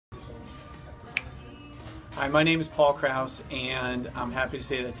Hi, my name is Paul Kraus, and I'm happy to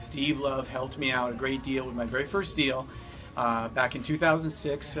say that Steve Love helped me out a great deal with my very first deal. Back in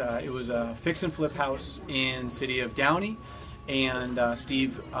 2006, it was a fix and flip house in the city of Downey, and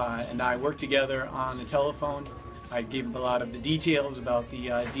Steve and I worked together on the telephone. I gave him a lot of the details about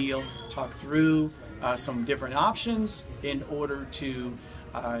the deal, talked through some different options in order to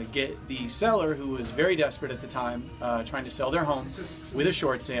get the seller, who was very desperate at the time, trying to sell their home with a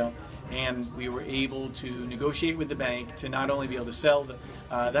short sale. And we were able to negotiate with the bank to not only be able to sell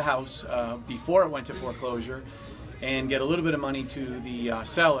the house before it went to foreclosure and get a little bit of money to the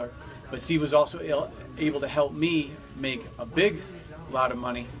seller, but Steve was also able to help me make a lot of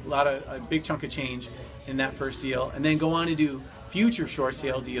money, a big chunk of change in that first deal, and then go on to do future short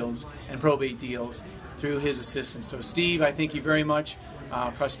sale deals and probate deals through his assistance. So Steve, I thank you very much.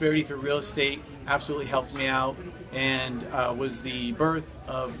 Prosperity Through Real Estate absolutely helped me out and was the birth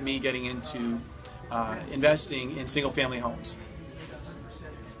of me getting into investing in single family homes.